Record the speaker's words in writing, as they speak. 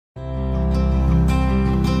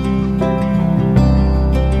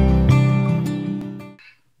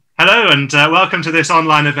and welcome to this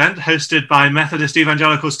online event hosted by Methodist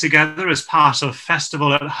Evangelicals Together as part of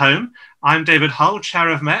Festival at Home. I'm David Hull, Chair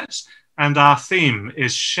of Met, and our theme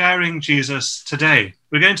is Sharing Jesus Today.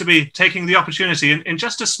 We're going to be taking the opportunity in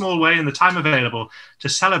just a small way in the time available to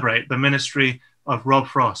celebrate the ministry of Rob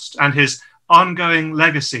Frost and his ongoing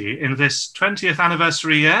legacy in this 20th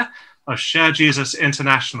anniversary year of Share Jesus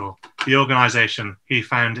International, the organisation he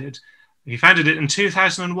founded. He founded it in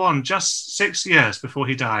 2001, just 6 years before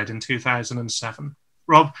he died in 2007.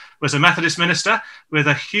 Rob was a Methodist minister with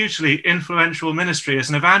a hugely influential ministry as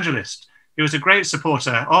an evangelist. He was a great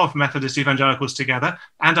supporter of Methodist Evangelicals Together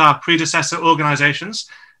and our predecessor organisations,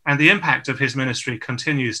 and the impact of his ministry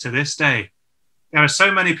continues to this day. There are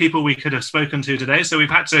so many people we could have spoken to today, so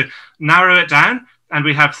we've had to narrow it down, and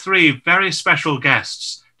we have three very special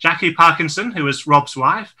guests. Jacqui Parkinson, who was Rob's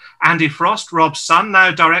wife, Andy Frost, Rob's son, now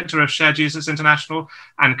director of Share Jesus International,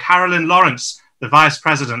 and Carolyn Lawrence, the vice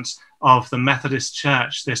president of the Methodist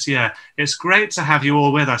Church this year. It's great to have you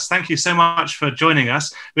all with us. Thank you so much for joining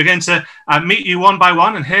us. We're going to meet you one by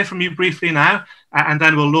one and hear from you briefly now, and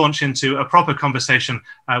then we'll launch into a proper conversation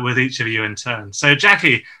with each of you in turn. So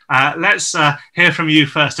Jacqui, let's hear from you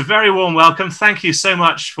first. A very warm welcome. Thank you so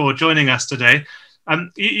much for joining us today.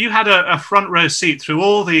 You had a front row seat through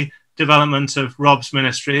all the development of Rob's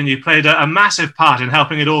ministry, and you played a massive part in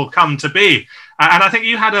helping it all come to be. And I think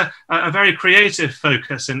you had a very creative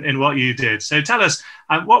focus in what you did. So tell us,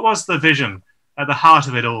 what was the vision at the heart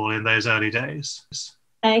of it all in those early days?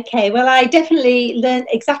 Okay, well, I definitely learned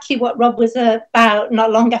exactly what Rob was about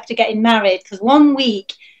not long after getting married, because 1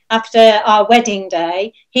 week after our wedding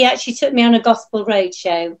day, he actually took me on a gospel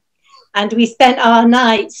roadshow. And we spent our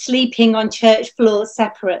night sleeping on church floors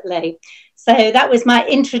separately. So that was my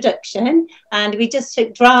introduction. And we just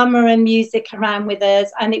took drama and music around with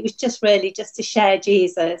us. And it was just really just to share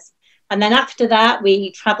Jesus. And then after that,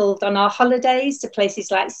 we travelled on our holidays to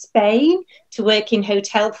places like Spain to work in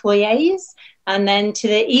hotel foyers. And then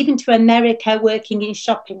even to America, working in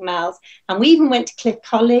shopping malls. And we even went to Cliff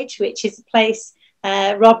College, which is a place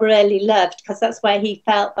Rob really loved, because that's where he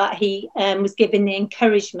felt that he was given the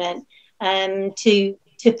encouragement to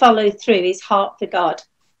follow through his heart for God.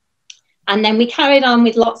 And then we carried on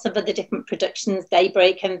with lots of other different productions,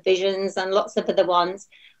 Daybreak and Visions and lots of other ones.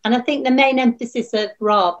 And I think the main emphasis of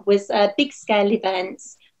Rob was big scale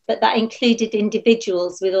events, but that included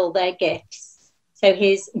individuals with all their gifts. So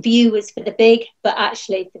his view was for the big, but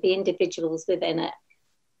actually for the individuals within it.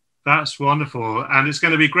 That's wonderful. And it's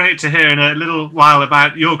going to be great to hear in a little while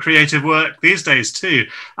about your creative work these days too.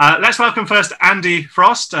 Let's welcome first Andy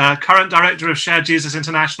Frost, current director of Share Jesus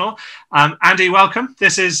International. Andy, welcome.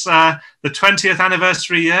 This is the 20th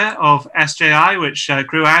anniversary year of SJI, which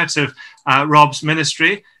grew out of Rob's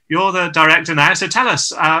ministry. You're the director now. So tell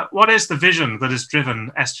us, what is the vision that has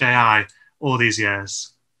driven SJI all these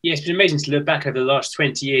years? Yeah, it's been amazing to look back over the last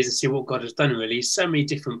 20 years and see what God has done, really. So many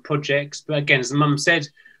different projects. But again, as the mum said,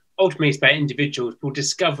 ultimately, it's about individuals, people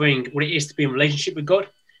discovering what it is to be in relationship with God,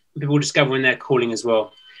 and people discovering their calling as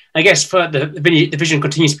well. I guess for the vision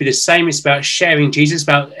continues to be the same. It's about sharing Jesus,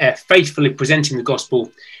 about faithfully presenting the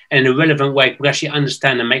gospel, and in a relevant way, people actually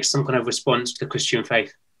understand and make some kind of response to the Christian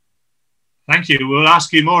faith. Thank you. We'll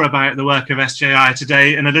ask you more about the work of SJI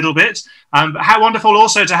today in a little bit. But how wonderful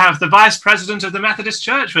also to have the Vice President of the Methodist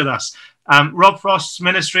Church with us. Rob Frost's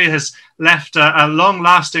ministry has left a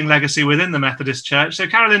long-lasting legacy within the Methodist Church. So,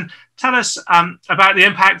 Carolyn, tell us about the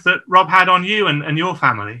impact that Rob had on you and your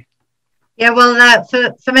family. Yeah, well,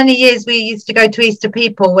 for many years we used to go to Easter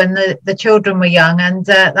People when the children were young, and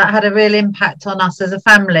that had a real impact on us as a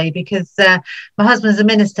family, because my husband's a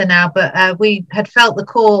minister now, but we had felt the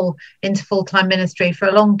call into full-time ministry for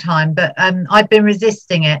a long time, but I'd been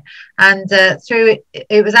resisting it. And through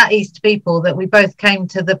it was at Easter People that we both came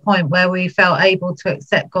to the point where we felt able to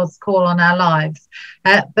accept God's call on our lives.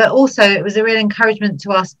 But also it was a real encouragement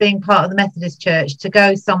to us, being part of the Methodist Church, to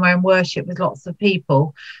go somewhere and worship with lots of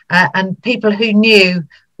people and people who knew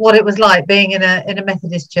what it was like being in a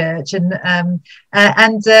Methodist church, and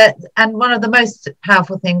one of the most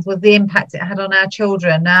powerful things was the impact it had on our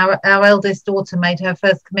children. Our eldest daughter made her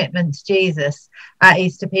first commitment to Jesus at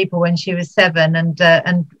Easter People when she was 7, and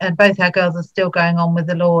both our girls are still going on with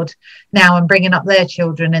the Lord now and bringing up their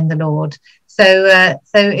children in the Lord. So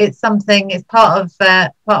it's something. It's part of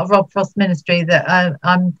Rob Frost's ministry that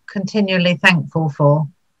I'm continually thankful for.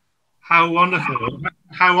 How wonderful.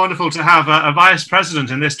 How wonderful to have a vice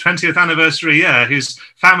president in this 20th anniversary year whose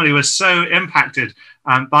family was so impacted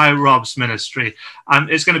by Rob's ministry.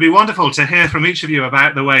 It's going to be wonderful to hear from each of you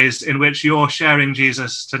about the ways in which you're sharing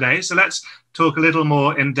Jesus today. So let's talk a little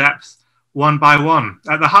more in depth one by one.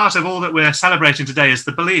 At the heart of all that we're celebrating today is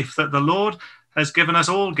the belief that the Lord has given us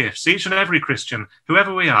all gifts, each and every Christian,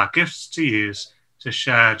 whoever we are, gifts to use to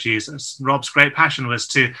share Jesus. Rob's great passion was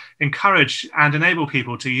to encourage and enable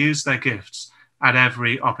people to use their gifts at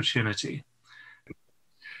every opportunity.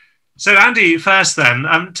 So Andy, first then,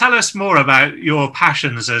 tell us more about your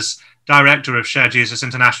passions as director of Share Jesus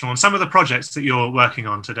International and some of the projects that you're working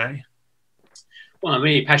on today. Well, I'm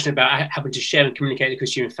really passionate about having to share and communicate the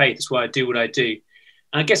Christian faith. That's why I do what I do.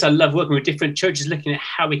 And I guess I love working with different churches, looking at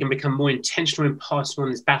how we can become more intentional in passing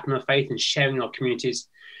on this baton of faith and sharing in our communities.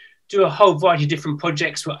 Do a whole variety of different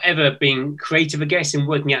projects, whatever, being creative, I guess, in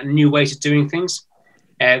working out new ways of doing things.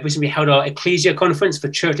 Recently we held our Ecclesia conference for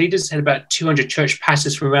church leaders, had about 200 church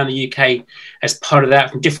pastors from around the UK as part of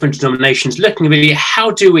that, from different denominations, looking really at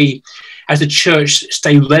how do we, as a church,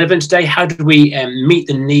 stay relevant today? How do we meet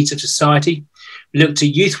the needs of society? We looked at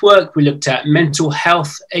youth work, we looked at mental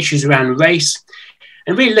health, issues around race,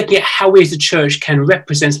 and really looking at how we as a church can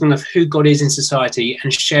represent something of who God is in society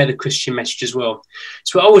and share the Christian message as well.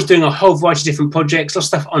 So we're always doing a whole variety of different projects,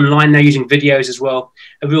 lots of stuff online now using videos as well,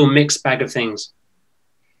 a real mixed bag of things.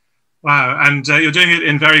 Wow, and you're doing it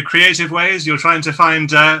in very creative ways. You're trying to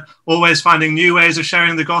find, always finding new ways of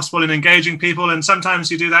sharing the gospel and engaging people, and sometimes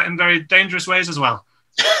you do that in very dangerous ways as well.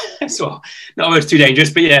 So, not always too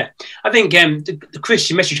dangerous, but yeah. I think the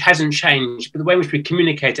Christian message hasn't changed, but the way in which we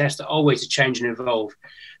communicate has to always change and evolve.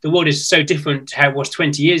 The world is so different to how it was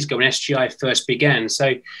 20 years ago when SGI first began.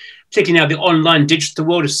 So particularly now, the online digital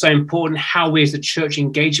world is so important. How we as the church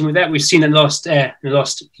engaging with that. We've seen in the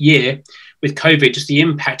last year with COVID, just the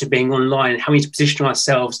impact of being online and how we need to position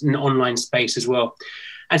ourselves in the online space as well.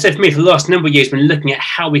 And so for me, for the last number of years, I've been looking at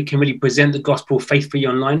how we can really present the gospel faithfully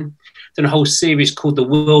online. Done a whole series called The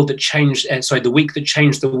Week That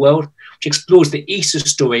Changed the World, which explores the Easter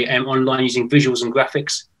story online using visuals and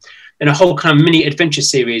graphics. Then a whole kind of mini adventure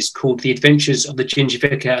series called The Adventures of the Ginger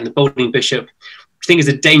Vicar and the Balding Bishop, which I think is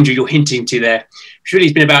the danger you're hinting to there. Which really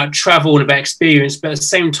has been about travel and about experience, but at the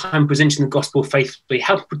same time presenting the gospel faithfully,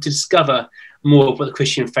 help people to discover more of what the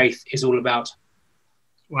Christian faith is all about.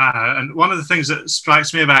 Wow. And one of the things that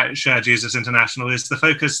strikes me about Share Jesus International is the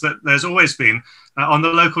focus that there's always been on the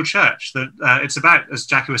local church, that it's about, as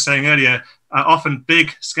Jacqui was saying earlier, often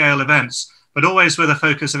big scale events, but always with a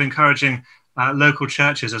focus of encouraging local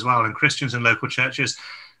churches as well, and Christians in local churches.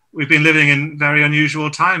 We've been living in very unusual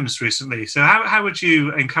times recently. So how would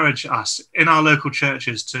you encourage us in our local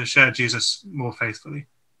churches to share Jesus more faithfully?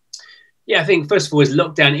 Yeah, I think first of all, as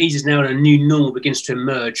lockdown eases now and a new normal begins to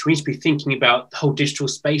emerge, we need to be thinking about the whole digital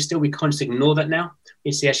space still. We can't just ignore that now. We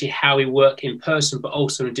need to see actually how we work in person, but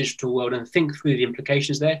also in a digital world, and think through the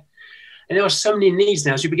implications there. And there are so many needs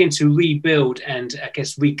now as we begin to rebuild and, I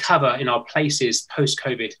guess, recover in our places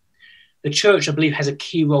post-COVID. The church, I believe, has a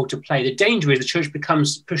key role to play. The danger is the church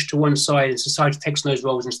becomes pushed to one side and society takes on those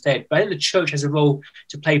roles instead. But I think the church has a role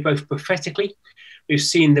to play both prophetically. We've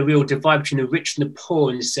seen the real divide between the rich and the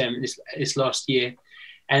poor in this last year,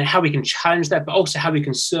 and how we can challenge that, but also how we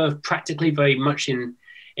can serve practically, very much in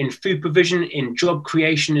food provision, in job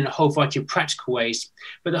creation, in a whole variety of practical ways.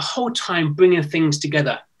 But the whole time bringing things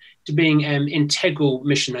together to being integral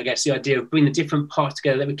mission, I guess, the idea of bringing the different parts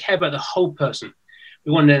together, that we care about the whole person.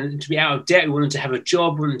 We want them to be out of debt, we want them to have a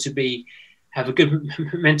job, we want them to have a good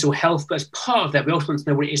mental health, but as part of that, we also want to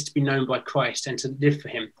know what it is to be known by Christ and to live for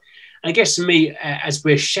him. I guess for me, as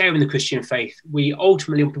we're sharing the Christian faith, we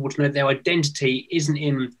ultimately want people to know their identity isn't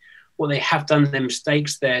in what they have done, their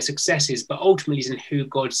mistakes, their successes, but ultimately is in who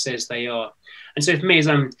God says they are. And so for me, as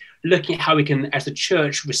I'm looking at how we can, as the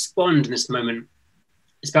church, respond in this moment,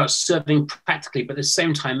 it's about serving practically, but at the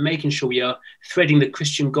same time, making sure we are threading the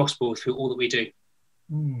Christian gospel through all that we do.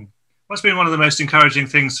 What's been one of the most encouraging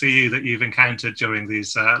things for you that you've encountered during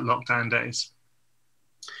these lockdown days?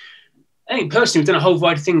 I think personally, we've done a whole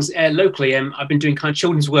variety of things locally. I've been doing kind of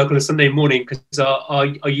children's work on a Sunday morning because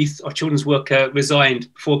our children's worker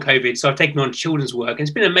resigned before COVID. So I've taken on children's work. And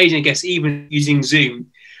it's been amazing, I guess, even using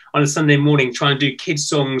Zoom on a Sunday morning, trying to do kids'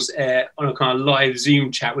 songs on a kind of live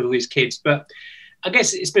Zoom chat with all these kids. But I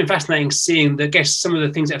guess it's been fascinating seeing, some of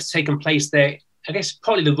the things that have taken place there. I guess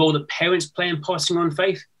partly the role that parents play in passing on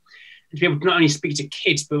faith. And to be able to not only speak to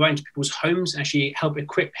kids, but right into people's homes, actually help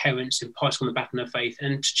equip parents in passing on the baton of faith,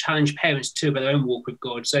 and to challenge parents too about their own walk with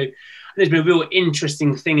God. So there's been a real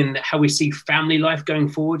interesting thing in how we see family life going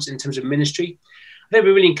forwards in terms of ministry. I think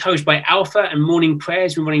we're really encouraged by Alpha and morning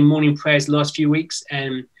prayers. We've been running morning prayers the last few weeks,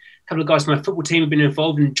 and a couple of guys from my football team have been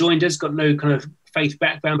involved and joined us, got no kind of faith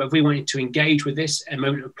background, but really wanted to engage with this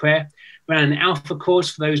moment of prayer. Ran an Alpha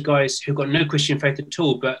course for those guys who've got no Christian faith at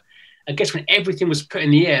all, but I guess when everything was put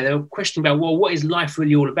in the air, they were questioning about, well, what is life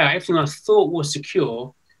really all about? Everything I thought was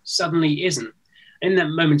secure suddenly isn't. In that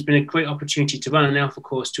moment, it's been a great opportunity to run an Alpha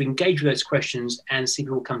course, to engage with those questions and see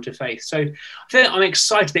people come to faith. So I feel like I'm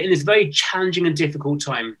excited that in this very challenging and difficult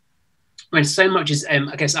time, when so much is,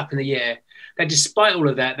 I guess, up in the air, that despite all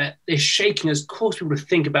of that, that they're shaking us, cause people to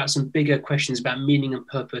think about some bigger questions about meaning and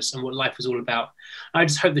purpose and what life is all about. I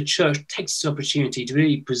just hope the church takes this opportunity to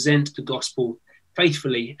really present the gospel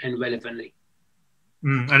faithfully and relevantly.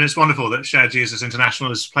 And it's wonderful that Share Jesus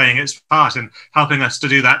International is playing its part in helping us to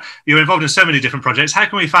do that. You're involved in so many different projects. How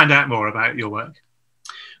can we find out more about your work?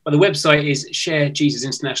 Well, the website is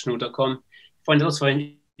sharejesusinternational.com. Find lots of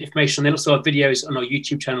information. There also are videos on our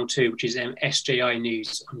YouTube channel too, which is SJI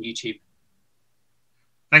News on YouTube.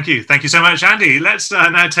 Thank you. Thank you so much, Andy. Let's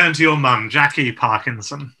now turn to your mum, Jacqui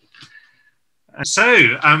Parkinson.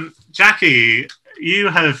 So, Jacqui, you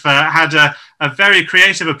have had a very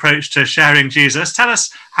creative approach to sharing Jesus. Tell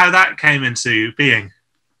us how that came into being.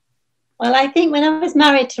 Well, I think when I was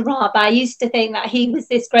married to Rob, I used to think that he was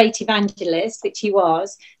this great evangelist, which he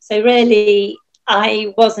was. So really,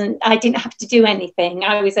 I didn't have to do anything.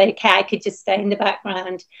 I was okay. I could just stay in the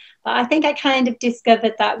background. But I think I kind of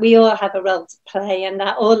discovered that we all have a role to play, and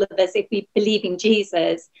that all of us, if we believe in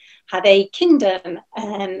Jesus, have a kingdom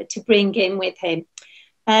to bring in with him.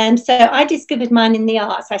 So I discovered mine in the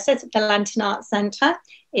arts. I set up the Lantern Arts Centre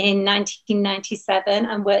in 1997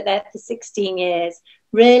 and worked there for 16 years,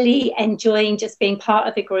 really enjoying just being part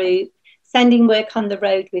of a group, sending work on the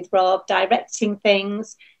road with Rob, directing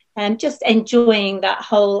things, and just enjoying that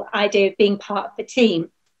whole idea of being part of a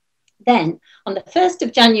team. Then, on the 1st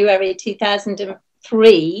of January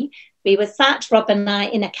 2003, we were sat, Rob and I,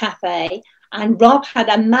 in a cafe, and Rob had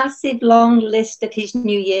a massive long list of his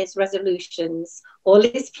New Year's resolutions, all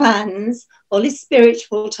his plans, all his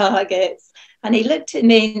spiritual targets. And he looked at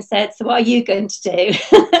me and said, "So what are you going to do?"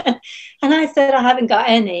 And I said, "I haven't got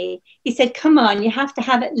any." He said, "Come on, you have to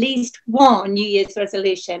have at least one New Year's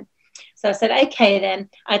resolution." So I said, "Okay, then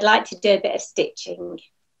I'd like to do a bit of stitching."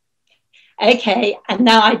 Okay, and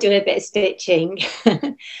now I do a bit of stitching.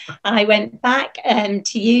 I went back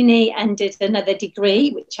to uni and did another degree,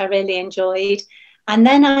 which I really enjoyed. And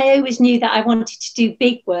then I always knew that I wanted to do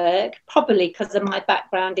big work, probably because of my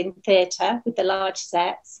background in theatre with the large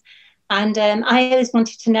sets. And I always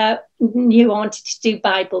knew I wanted to do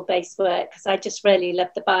Bible-based work because I just really love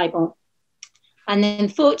the Bible. And then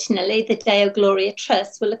fortunately, the Deo Gloria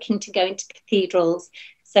Trust were looking to go into cathedrals.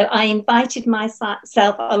 So I invited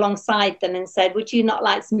myself alongside them and said, "Would you not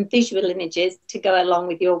like some visual images to go along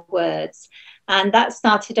with your words?" And that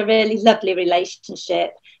started a really lovely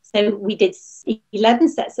relationship. So we did 11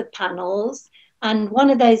 sets of panels. And one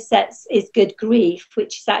of those sets is Good Grief,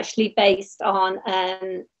 which is actually based on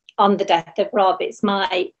the death of Rob. It's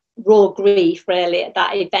my raw grief, really, at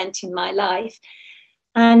that event in my life.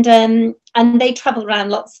 And they travel around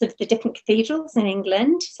lots of the different cathedrals in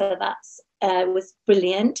England. So that's was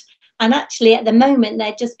brilliant. And actually at the moment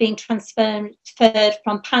they're just being transferred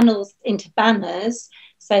from panels into banners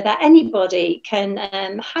so that anybody can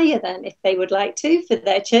hire them if they would like to for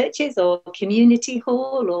their churches or community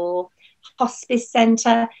hall or hospice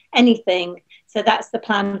centre, anything. So that's the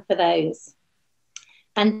plan for those.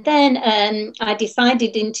 And then I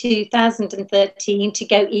decided in 2013 to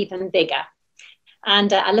go even bigger.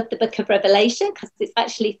 And I love the book of Revelation because it's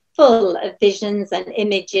actually full of visions and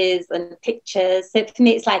images and pictures. So for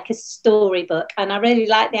me, it's like a storybook. And I really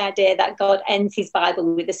like the idea that God ends his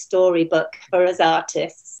Bible with a storybook for us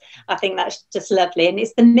artists. I think that's just lovely. And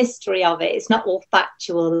it's the mystery of it. It's not all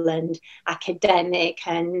factual and academic.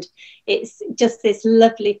 And it's just this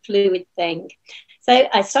lovely fluid thing. So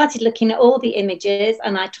I started looking at all the images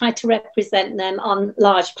and I tried to represent them on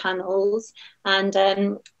large panels. And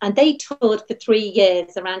they toured for 3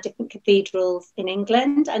 years around different cathedrals in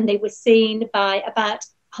England, and they were seen by about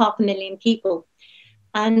 500,000 people.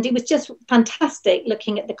 And it was just fantastic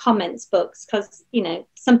looking at the comments books because, you know,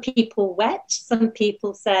 some people wept, some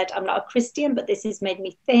people said, "I'm not a Christian, but this has made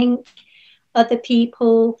me think." Other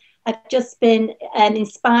people have just been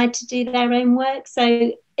inspired to do their own work.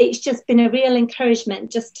 So it's just been a real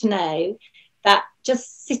encouragement just to know that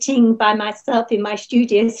just sitting by myself in my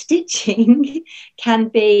studio stitching can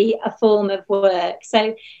be a form of work.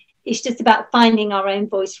 So it's just about finding our own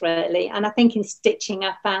voice, really. And I think in stitching,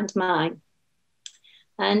 I found mine.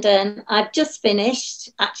 And I've just finished,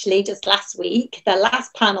 actually, just last week, the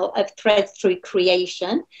last panel of Threads Through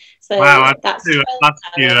Creation. So wow, that's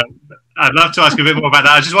I'd love to ask you a bit more about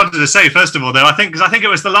that. I just wanted to say, first of all, though, I think it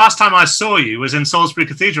was the last time I saw you was in Salisbury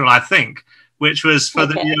Cathedral, I think, which was for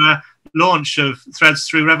the launch of Threads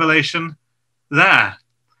Through Revelation there.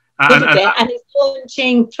 And it's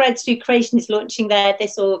launching, Threads Through Creation is launching there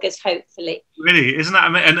this August, hopefully. Really, isn't that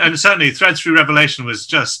amazing? And certainly Threads Through Revelation was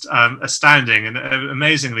just astounding and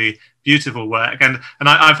amazingly beautiful work. And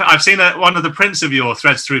I've seen one of the prints of your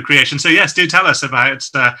Threads Through Creation. So yes, do tell us about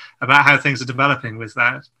how things are developing with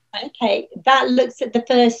that. Okay, that looks at the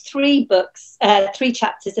first 3 books, 3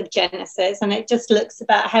 chapters of Genesis, and it just looks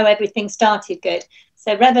about how everything started good.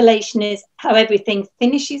 So Revelation is how everything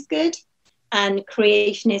finishes good, and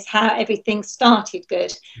creation is how everything started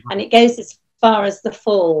good. And it goes as far as the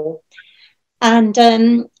fall. And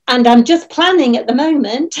I'm just planning at the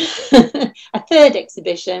moment a 3rd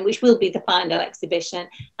exhibition, which will be the final exhibition,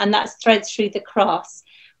 and that's Threads Through the Cross.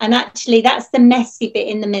 And actually that's the messy bit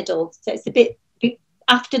in the middle. So it's a bit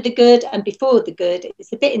after the good and before the good.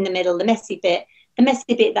 It's a bit in the middle, the messy bit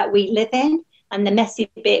that we live in, and the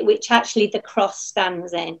messy bit which actually the cross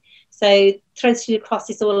stands in. So Threads Through the Cross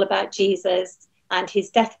is all about Jesus and his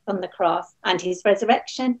death on the cross and his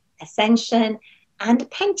resurrection, ascension,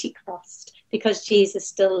 and Pentecost, because Jesus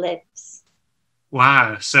still lives.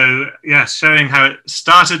 Wow. So yes, showing how it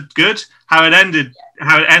started good, how it ended,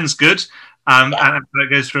 how it ends good, and it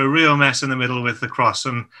goes through a real mess in the middle with the cross,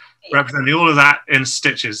 and representing all of that in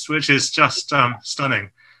stitches, which is just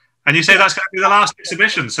stunning. And you say that's going to be the last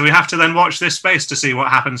exhibition, so we have to then watch this space to see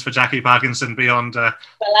what happens for Jacqui Parkinson beyond. Well,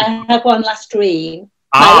 I have one last dream.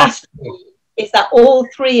 My last dream is that all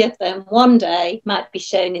 3 of them one day might be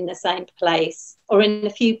shown in the same place or in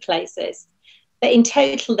a few places. But in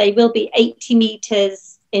total, they will be 80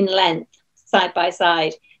 meters in length, side by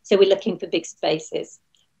side. So we're looking for big spaces.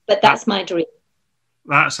 But that's my dream.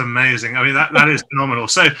 That's amazing. I mean, that is phenomenal.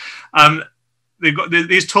 So they've got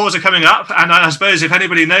these tours are coming up, and I suppose if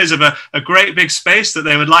anybody knows of a great big space that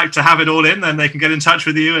they would like to have it all in, then they can get in touch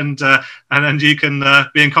with you, and you can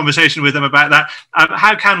be in conversation with them about that.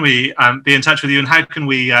 How can we be in touch with you, and how can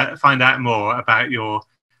we find out more about your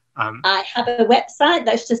I have a website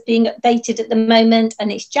that's just being updated at the moment,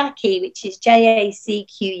 and it's Jacqui, which is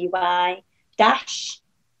JACQUI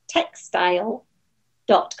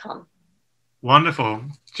 -textile.com. Wonderful.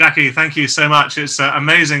 Jacqui, thank you so much. It's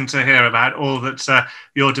amazing to hear about all that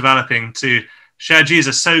you're developing to share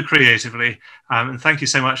Jesus so creatively. And thank you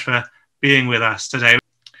so much for being with us today.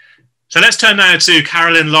 So let's turn now to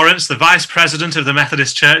Carolyn Lawrence, the Vice President of the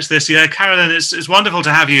Methodist Church this year. Carolyn, it's wonderful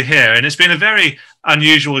to have you here, and it's been a very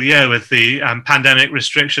unusual year with the pandemic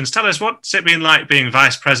restrictions. Tell us, what's it been like being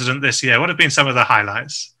Vice President this year? What have been some of the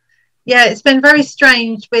highlights? Yeah, it's been very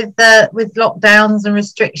strange with lockdowns and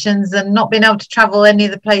restrictions and not being able to travel any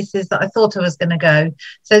of the places that I thought I was going to go.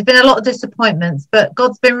 So there's been a lot of disappointments, but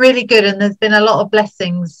God's been really good, and there's been a lot of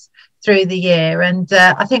blessings through the year. And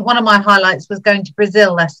I think one of my highlights was going to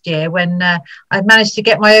Brazil last year, when I managed to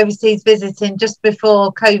get my overseas visit in just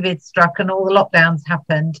before COVID struck and all the lockdowns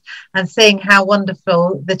happened, and seeing how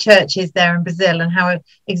wonderful the church is there in Brazil and how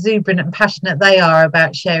exuberant and passionate they are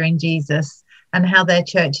about sharing Jesus, and how their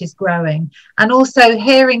church is growing. And also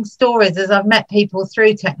hearing stories, as I've met people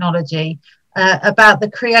through technology, about the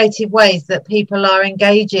creative ways that people are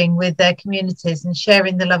engaging with their communities and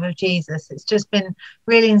sharing the love of Jesus. It's just been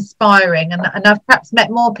really inspiring, and I've perhaps met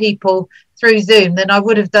more people through Zoom than I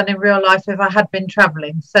would have done in real life if I had been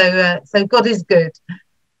travelling. So God is good.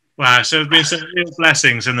 Wow, so there have been some real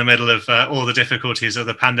blessings in the middle of all the difficulties of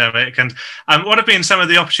the pandemic. And what have been some of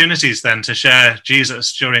the opportunities then to share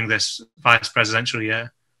Jesus during this vice presidential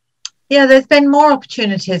year? Yeah, there's been more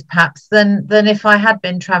opportunities perhaps than if I had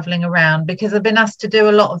been travelling around, because I've been asked to do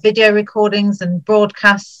a lot of video recordings and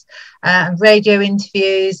broadcasts, radio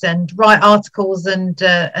interviews, and write articles and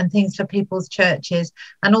things for people's churches,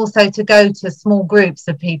 and also to go to small groups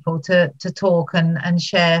of people to talk and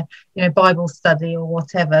share, Bible study or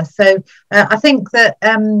whatever. So I think that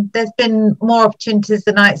there's been more opportunities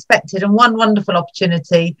than I expected. And one wonderful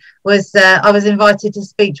opportunity was I was invited to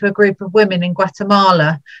speak to a group of women in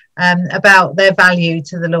Guatemala about their value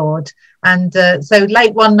to the Lord. And so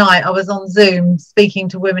late one night I was on Zoom speaking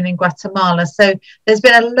to women in Guatemala. So there's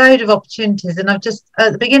been a load of opportunities, and I've just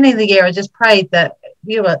at the beginning of the year I just prayed that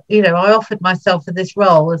I offered myself for this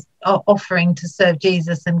role as offering to serve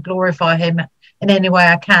Jesus and glorify him in any way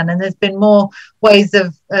I can. And there's been more ways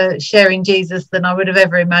of sharing Jesus than I would have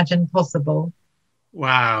ever imagined possible.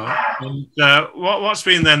 Wow. And what's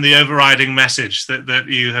been then the overriding message that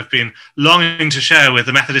you have been longing to share with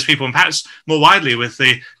the Methodist people, and perhaps more widely with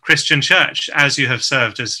the Christian church, as you have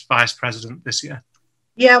served as vice president this year?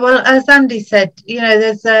 Yeah, well, as Andy said,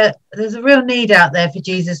 there's a real need out there for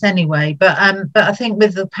Jesus anyway, but I think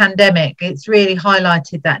with the pandemic it's really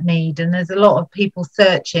highlighted that need, and there's a lot of people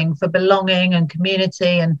searching for belonging and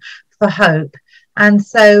community and for hope. And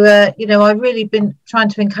so, you know, I've really been trying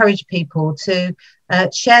to encourage people to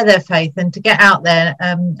share their faith and to get out there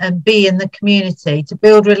and be in the community, to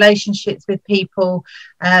build relationships with people,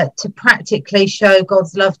 to practically show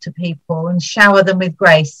God's love to people and shower them with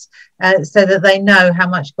grace so that they know how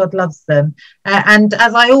much God loves them. And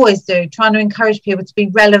as I always do, trying to encourage people to be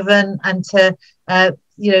relevant and to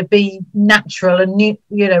you know, be natural and you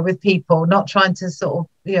know, with people, not trying to sort of,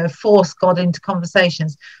 you know, force God into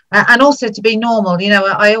conversations, and also to be normal. You know,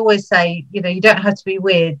 I always say, you know, you don't have to be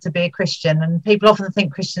weird to be a Christian, and people often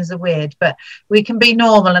think Christians are weird, but we can be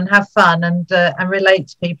normal and have fun and relate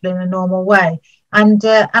to people in a normal way. And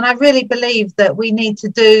I really believe that we need to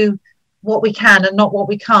do what we can and not what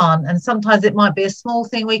we can't. And sometimes it might be a small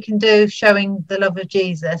thing we can do, showing the love of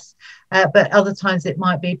Jesus, but other times it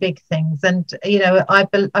might be big things. And, you know, I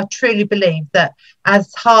truly believe that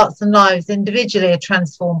as hearts and lives individually are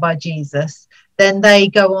transformed by Jesus, then they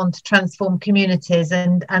go on to transform communities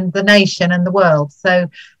and the nation and the world. So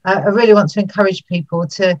I really want to encourage people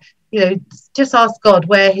to, you know, just ask God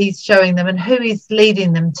where he's showing them and who he's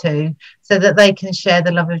leading them to, so that they can share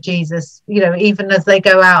the love of Jesus, you know, even as they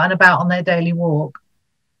go out and about on their daily walk.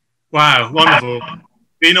 Wow, wonderful.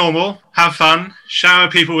 Be normal, have fun, shower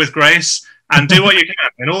people with grace, and do what you can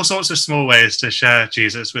in all sorts of small ways to share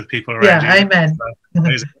Jesus with people around you. Amen.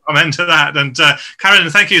 So, amen to that. And Carolyn,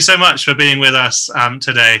 thank you so much for being with us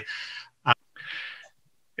today.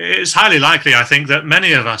 It's highly likely, I think, that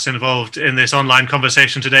many of us involved in this online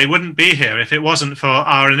conversation today wouldn't be here if it wasn't for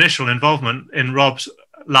our initial involvement in Rob's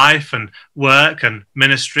life and work and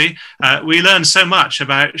ministry. We learned so much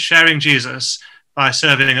about sharing Jesus by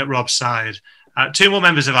serving at Rob's side. Two more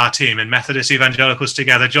members of our team in Methodist Evangelicals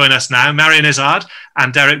Together join us now, Marion Izzard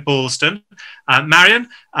and Derek Ballston. Marion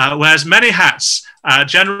wears many hats: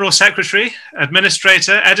 General Secretary,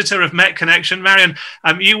 Administrator, Editor of Met Connection. Marion,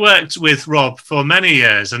 you worked with Rob for many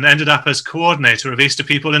years and ended up as Coordinator of Easter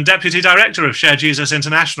People and Deputy Director of Share Jesus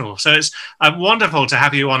International. So it's wonderful to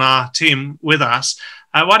have you on our team with us.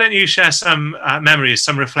 Why don't you share some memories,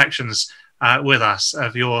 some reflections with us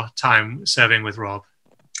of your time serving with Rob?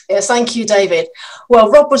 Yes, thank you, David.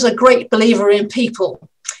 Well, Rob was a great believer in people.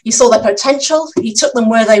 He saw their potential, he took them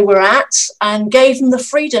where they were at and gave them the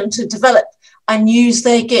freedom to develop and use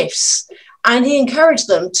their gifts. And he encouraged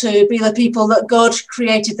them to be the people that God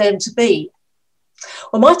created them to be.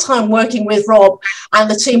 Well, my time working with Rob and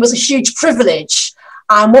the team was a huge privilege.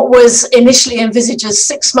 And what was initially envisaged as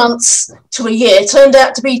 6 months to a year turned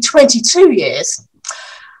out to be 22 years.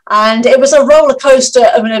 And it was a roller coaster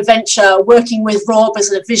of an adventure working with Rob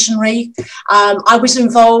as a visionary. I was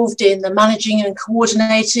involved in the managing and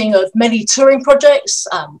coordinating of many touring projects,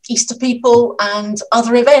 Easter People and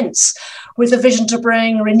other events, with a vision to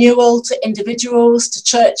bring renewal to individuals, to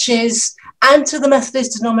churches and to the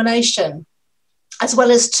Methodist denomination, as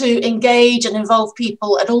well as to engage and involve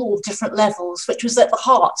people at all different levels, which was at the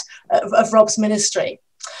heart of Rob's ministry.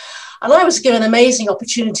 And I was given amazing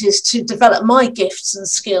opportunities to develop my gifts and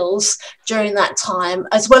skills during that time,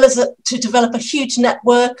 as well as to develop a huge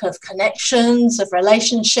network of connections, of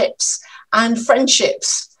relationships and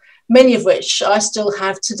friendships, many of which I still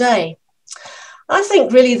have today. I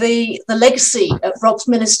think really the legacy of Rob's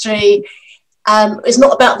ministry is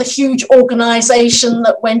not about the huge organisation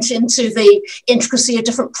that went into the intricacy of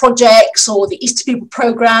different projects or the Easter People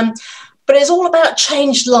programme, but it's all about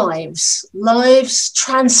changed lives, lives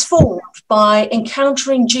transformed by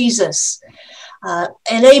encountering Jesus,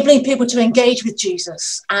 enabling people to engage with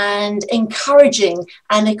Jesus and encouraging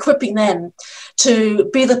and equipping them to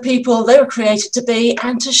be the people they were created to be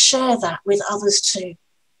and to share that with others too.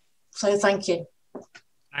 So thank you.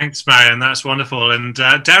 Thanks, Marion. That's wonderful. And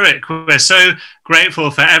Derek, we're so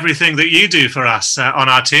grateful for everything that you do for us on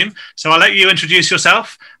our team. So I'll let you introduce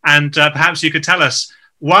yourself, and perhaps you could tell us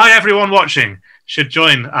why everyone watching should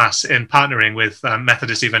join us in partnering with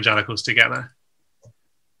Methodist Evangelicals Together.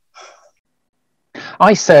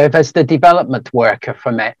 I serve as the development worker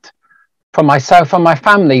for Met. For myself and my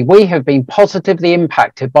family, we have been positively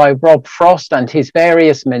impacted by Rob Frost and his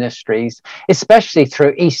various ministries, especially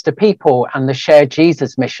through Easter People and the Share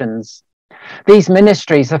Jesus missions. These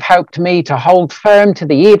ministries have helped me to hold firm to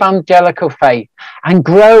the evangelical faith and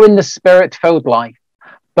grow in the spirit-filled life,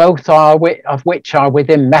 both of which are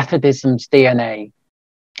within Methodism's DNA.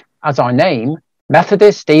 As our name,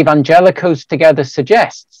 Methodist Evangelicals Together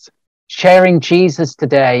suggests, sharing Jesus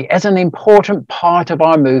today is an important part of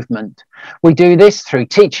our movement. We do this through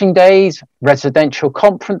teaching days, residential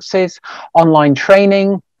conferences, online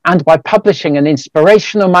training, and by publishing an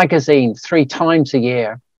inspirational magazine 3 times a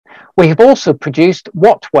year. We have also produced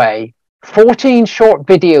What Way, 14 short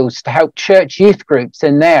videos to help church youth groups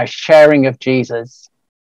in their sharing of Jesus.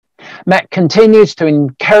 Met continues to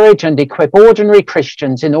encourage and equip ordinary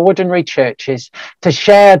Christians in ordinary churches to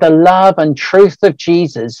share the love and truth of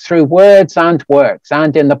Jesus through words and works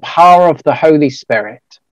and in the power of the Holy Spirit.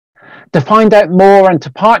 To find out more and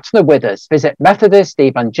to partner with us, visit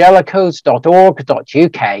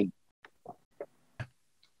MethodistEvangelicals.org.uk.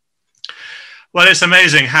 Well, it's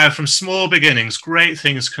amazing how from small beginnings, great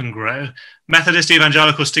things can grow. Methodist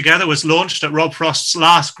Evangelicals Together was launched at Rob Frost's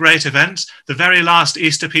last great event, the very last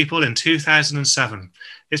Easter People in 2007.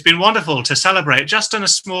 It's been wonderful to celebrate, just in a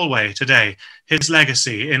small way today, his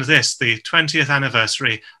legacy in this, the 20th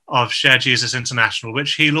anniversary of Share Jesus International,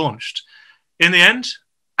 which he launched. In the end,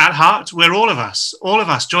 at heart, we're all of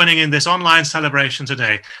us joining in this online celebration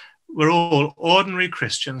today. We're all ordinary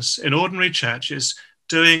Christians in ordinary churches,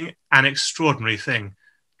 doing an extraordinary thing,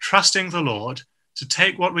 trusting the Lord to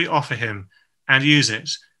take what we offer him and use it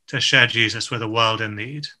to share Jesus with a world in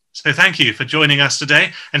need. So thank you for joining us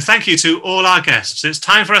today, and thank you to all our guests. It's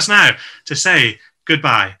time for us now to say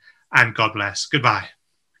goodbye and God bless. Goodbye.